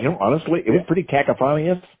pretty bad. Honestly, it was pretty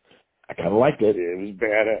cacophonious. I kind of liked it. It was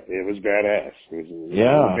badass. It was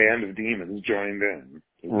a band of demons joined in.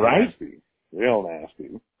 It was right? Nasty. Real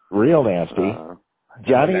nasty. Real nasty.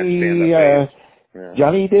 Yeah.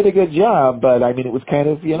 Johnny did a good job, but I mean, it was kind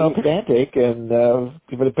of, pedantic and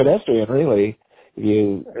pedestrian, really.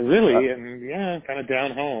 Kind of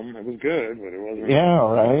down home. It was good, but it wasn't.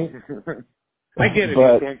 Yeah, right. I get it. He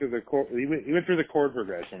was going through the chord. He went through the chord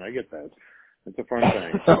progression. I get that. It's a fun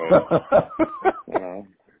thing, but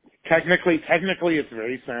technically, it's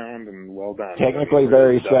very sound and well done. Technically,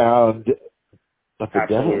 very sound. But the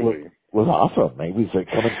Devil was awesome. He was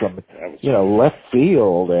coming from, left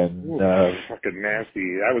field and fucking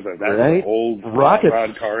nasty. That was an old rocket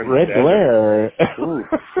car in red the glare.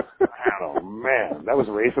 Oh man, that was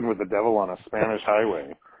racing with the devil on a Spanish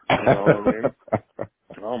highway. You know what I mean?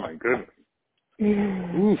 Oh my goodness. I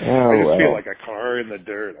just feel like a car in the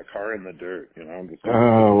dirt.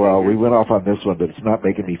 We went off on this one, but it's not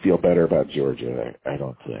making me feel better about Georgia, I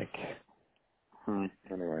don't think.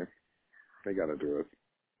 Anyway, they got to do it.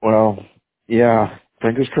 Well, yeah,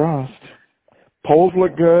 fingers crossed. Polls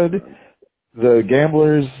look good. The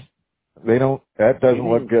gamblers, that doesn't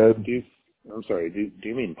look good. I'm sorry, do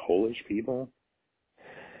you mean Polish people?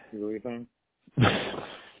 Is that what you think?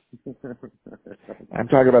 I'm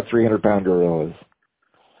talking about 300-pound gorillas.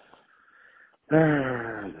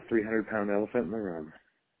 The 300-pound elephant in the room.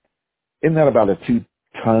 Isn't that about a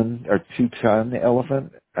 2-ton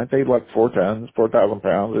elephant? Aren't they like 4 tons, 4,000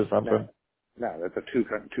 pounds or something? No, that's a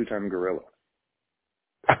 2-ton gorilla.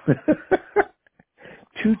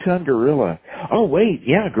 2-ton gorilla. Oh wait,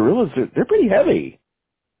 yeah, gorillas they're pretty heavy.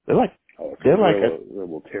 They're like they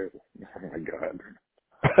will tear. Oh my god.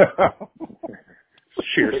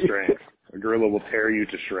 Sheer strength. A gorilla will tear you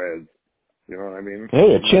to shreds. You know what I mean?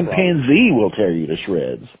 Hey, a chimpanzee will tear you to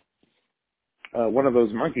shreds. One of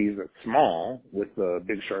those monkeys that's small with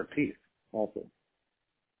big sharp teeth also.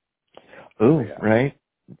 Oh, right.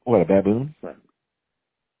 What, a baboon? Right.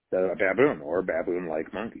 A baboon or a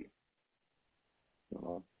baboon-like monkey.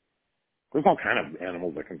 There's all kind of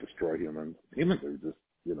animals that can destroy humans. Humans are just,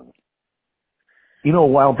 a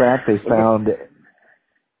while back they found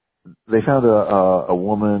a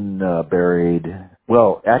woman buried.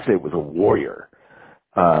 Well, actually, it was a warrior,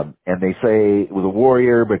 and they say it was a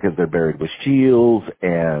warrior because they're buried with shields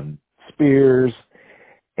and spears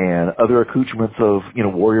and other accoutrements of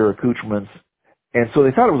warrior accoutrements, and so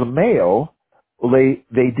they thought it was a male. Well, they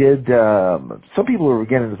did. Some people were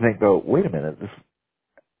beginning to think, though, wait a minute, this,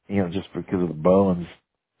 just because of the bones,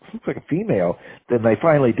 this looks like a female. Then they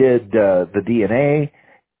finally did the DNA.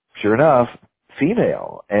 Sure enough,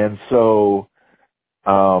 female. And so,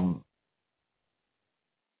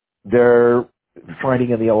 they're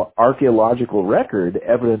finding in the archaeological record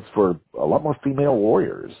evidence for a lot more female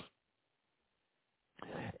warriors.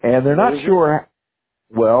 And they're not sure.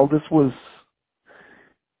 Well, this was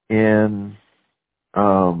in,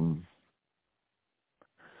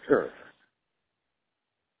 Sure.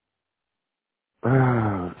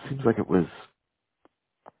 seems like it was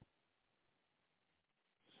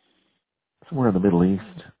somewhere in the Middle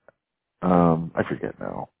East. I forget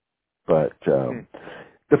now. But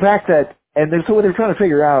the fact that, and so what they're trying to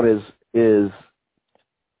figure out is the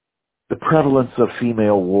prevalence of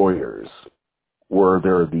female warriors. Were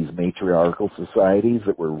there these matriarchal societies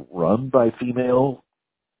that were run by female,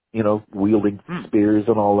 wielding spears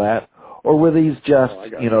and all that? Or were these just,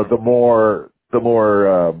 the more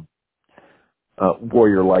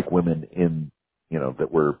warrior-like women in,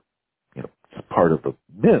 that were, part of the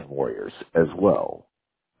men warriors as well?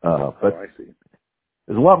 But I see.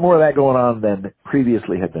 there's a lot more of that going on than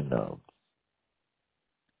previously had been known.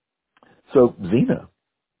 So, Xena.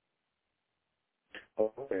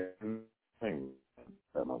 Okay.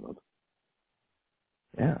 That moment.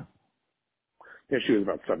 Yeah. Yeah, she was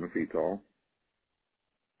about 7 feet tall.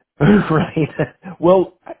 Right.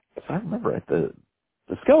 Well, if I remember right, the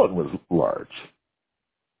skeleton was large.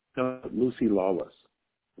 Lucy Lawless.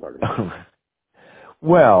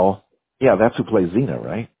 Well, yeah, that's who plays Xena,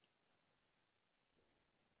 right?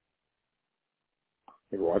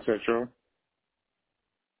 You ever watch that show?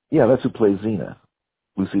 Yeah, that's who plays Xena,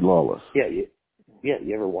 Lucy Lawless. Yeah, you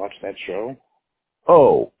ever watch that show?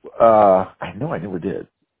 Oh, I know I never did.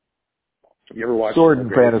 You ever watch Sword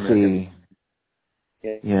and Fantasy?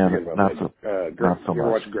 Yeah, not so you much.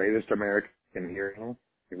 ever watch Greatest American Hero?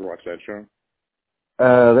 You ever watch that show?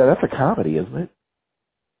 That's a comedy, isn't it?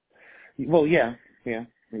 Well, yeah, it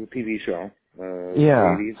was a TV show.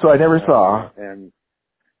 Yeah, 80s, so I never saw. And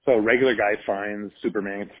so a regular guy finds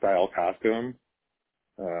Superman-style costume,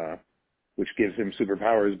 which gives him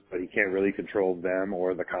superpowers, but he can't really control them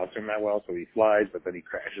or the costume that well, so he flies, but then he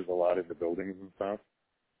crashes a lot into buildings and stuff.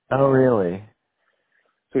 Oh, really?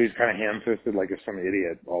 So he's kind of ham-fisted, like if some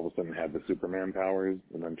idiot all of a sudden had the Superman powers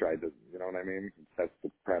and then tried to, you know what I mean? That's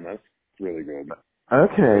the premise. It's really good.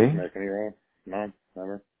 Okay. American Hero? No,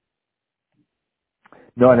 never.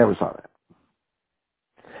 No, I never saw that.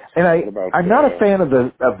 And I'm not a fan of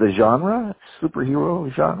the genre, superhero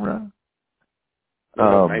genre. What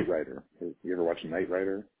about Knight Rider? You ever watch Knight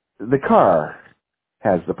Rider? The car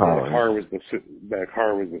has the powers. Yeah, the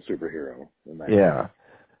car was the superhero in that. Yeah.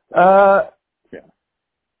 Yeah.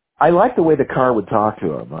 I like the way the car would talk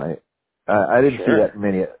to him. I didn't see that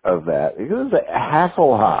many of that. It was a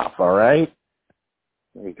Hasselhoff, all right?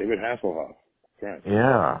 It was David Hasselhoff. That's right.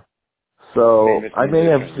 Yeah. So I may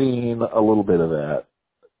have seen a little bit of that.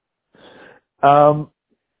 The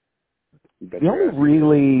only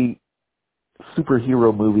really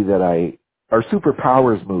superhero movie or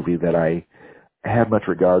superpowers movie that I had much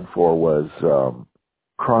regard for was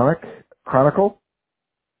Chronicle.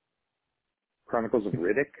 Chronicles of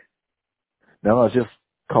Riddick? No, it's just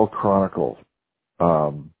called Chronicle.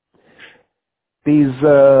 These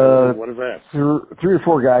what is that? 3 or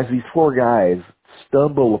 4 guys. These 4 guys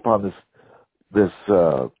stumble upon this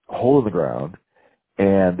hole in the ground,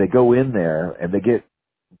 and they go in there and they get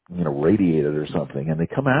radiated or something, and they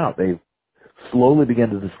come out. They slowly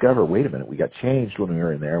begin to discover, wait a minute, we got changed when we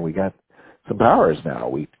were in there. We got some powers now.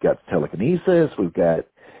 We've got telekinesis. We've got,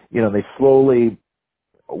 they slowly,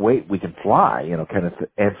 wait, we can fly, kind of.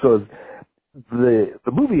 And so the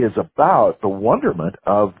movie is about the wonderment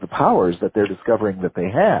of the powers that they're discovering that they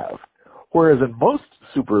have. Whereas in most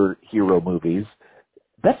superhero movies,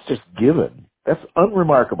 that's just given. That's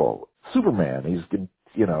unremarkable. Superman, he can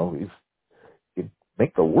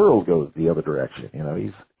make the world go the other direction.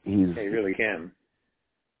 He really can.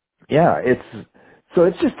 Yeah, it's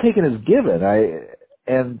just taken as given.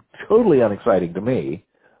 And totally unexciting to me.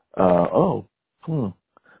 Well.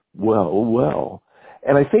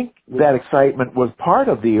 And I think that excitement was part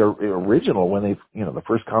of the original when they, the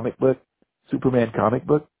first comic book, Superman comic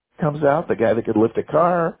book comes out, the guy that could lift a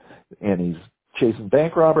car and he's chasing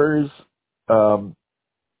bank robbers. That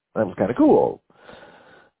was kind of cool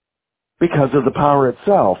because of the power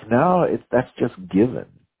itself. Now that's just given.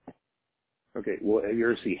 Okay, well, have you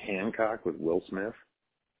ever seen Hancock with Will Smith?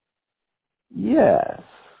 Yes.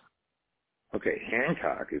 Okay,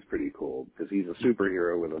 Hancock is pretty cool because he's a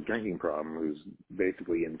superhero with a drinking problem who's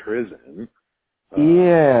basically in prison.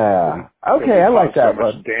 Yeah. Okay, I like that so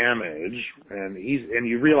much one. Damage, and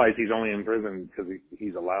you realize he's only in prison because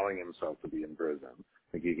he's allowing himself to be in prison.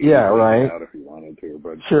 Like he could Yeah, easily get right. out if he wanted to,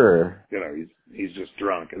 but Sure. you know, he's just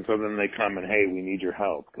drunk, and so then they come and, hey, we need your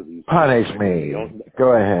help because he's Punish drunk. me.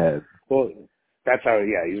 Go ahead. Well, that's how.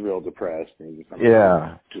 Yeah, he's real depressed, and he's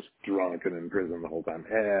Yeah. just drunk and in prison the whole time.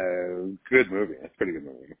 Good movie. That's a pretty good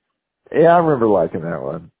movie. Yeah, I remember liking that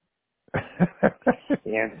one.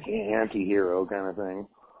 Anti-hero kind of thing.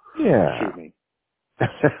 Yeah. Shoot me.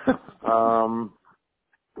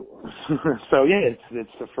 So yeah,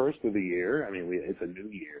 it's the first of the year. I mean, it's a new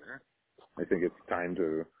year. I think it's time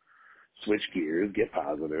to switch gears, get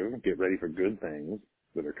positive, get ready for good things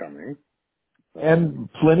that are coming. And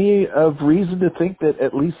plenty of reason to think that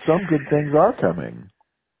at least some good things are coming.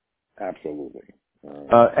 Absolutely.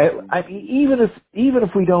 I mean, even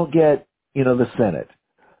if we don't get, the Senate,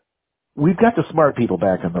 we've got the smart people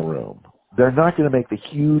back in the room. They're not going to make the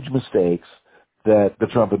huge mistakes that the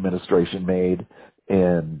Trump administration made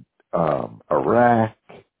in Iraq,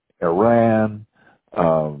 Iran,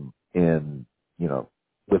 in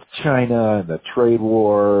with China and the trade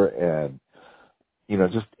war, and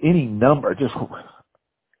just any number,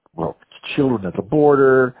 children at the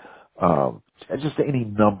border, just any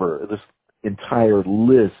number. This entire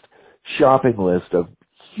shopping list of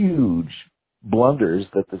huge blunders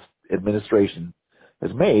that this administration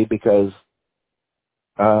has made because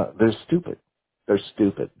they're stupid. They're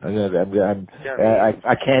stupid.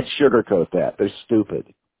 I can't sugarcoat that. They're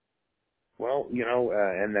stupid. Well,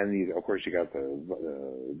 and then of course you got the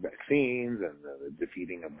vaccines and the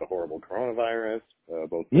defeating of the horrible coronavirus.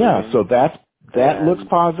 Both. Yeah, so that looks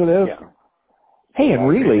positive. Yeah. Hey, and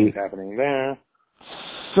really, things happening there.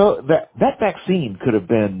 So that vaccine could have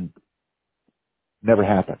been never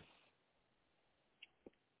happened.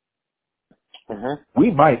 We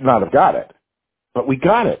might not have got it, but we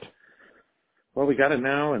got it. Well, we got it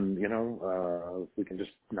now, and we can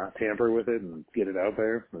just not tamper with it and get it out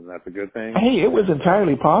there, and that's a good thing. Hey, it was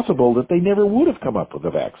entirely possible that they never would have come up with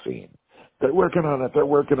a vaccine. They're working on it,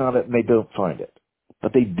 and they don't find it.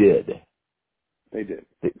 But they did. They did.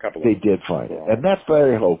 They did find it, and that's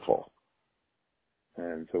very hopeful.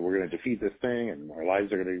 And so we're going to defeat this thing, and our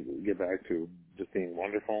lives are going to get back to just being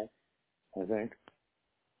wonderful, I think.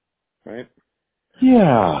 Right?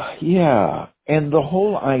 Yeah. And the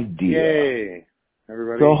whole idea. Yay,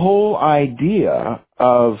 everybody. The whole idea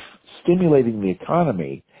of stimulating the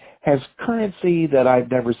economy has currency that I've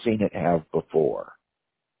never seen it have before.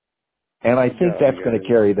 And I think that's going to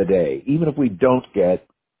carry the day, even if we don't get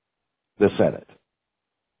the Senate.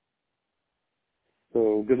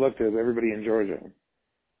 So good luck to everybody in Georgia.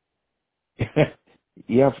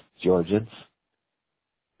 Yes, Georgians.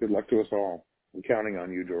 Good luck to us all. I'm counting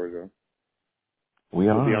on you, Georgia. We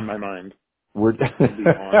are. You'll be on my mind. We're be on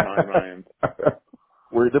my mind.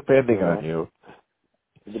 We're depending on you.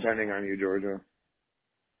 Depending on you, Georgia.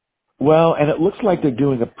 Well, and it looks like they're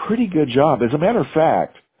doing a pretty good job. As a matter of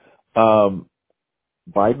fact, Biden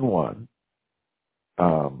won.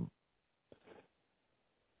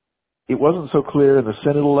 It wasn't so clear in the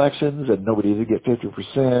Senate elections, and nobody did get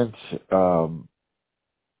 50%.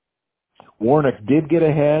 Warnock did get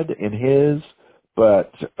ahead in his,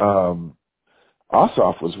 but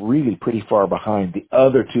Ossoff was really pretty far behind the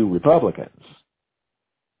other two Republicans.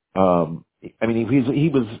 I mean, he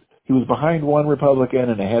was behind one Republican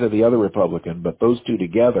and ahead of the other Republican, but those two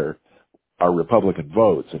together are Republican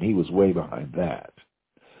votes, and he was way behind that.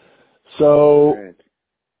 So,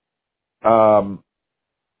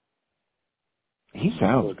 he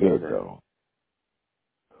sounds good though,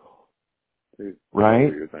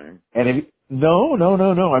 right? And no,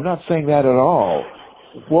 I'm not saying that at all.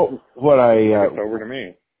 What it's over to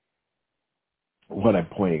me. What I'm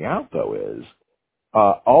pointing out though is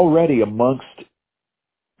already amongst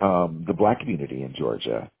the black community in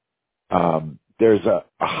Georgia, there's a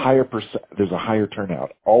higher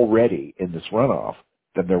turnout already in this runoff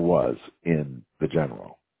than there was in the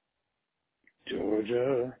general.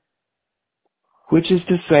 Georgia. Which is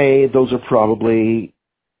to say, those are probably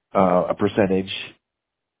a percentage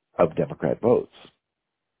of Democrat votes.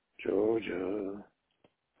 Georgia.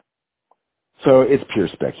 So it's pure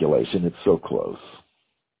speculation. It's so close.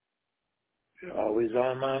 You're always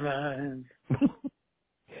on my mind.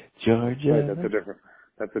 Georgia. Wait,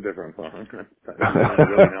 that's a different song.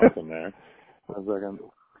 Willie Nelson there. 1 second.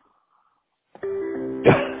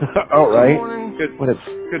 Oh, right. Good. When it's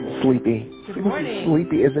good. Sleepy. Good morning.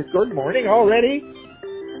 Sleepy. Is it good morning already?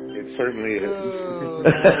 It certainly is.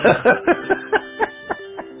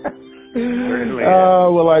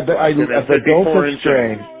 Well, the dulcet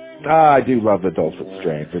strains. I do love the dulcet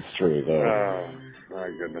strains. It's true, though. Oh, my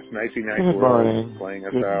goodness. Nicey Nice Good World morning. playing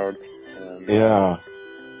us out. And, yeah.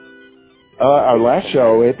 Our last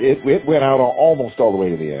show, it went out almost all the way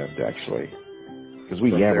to the end, actually, because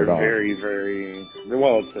we yammered on. Very, very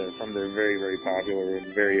well. It's from their very, very popular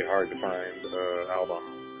and very hard to find album,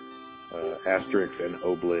 Asterisks and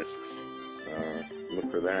Obelisks. Look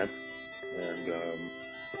for that. And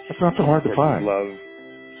it's not so hard to find. Of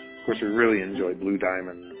course, we really enjoyed Blue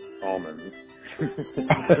Diamond Almonds.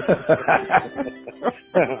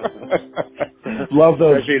 Love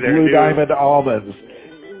those Blue Diamond almonds.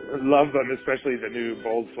 Love them, especially the new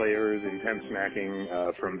bold flavors, intense snacking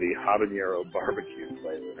from the habanero barbecue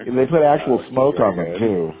flavor. They put actual smoke on them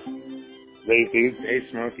too. They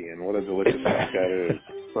smoky, and what a delicious snack that is.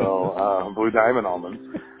 So Blue Diamond Almonds.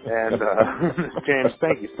 And James,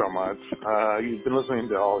 thank you so much. You've been listening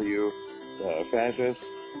to All You Fascists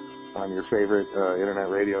on your favorite internet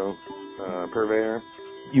radio purveyor.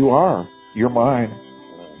 You are. You're mine.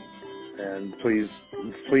 And please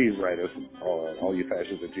write us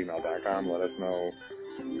allyoufascists@gmail.com. Let us know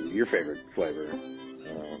your favorite flavor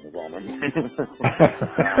of almond.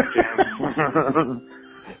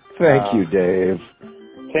 Thank you, Dave.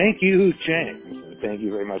 Thank you, James. Thank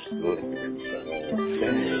you very much for listening.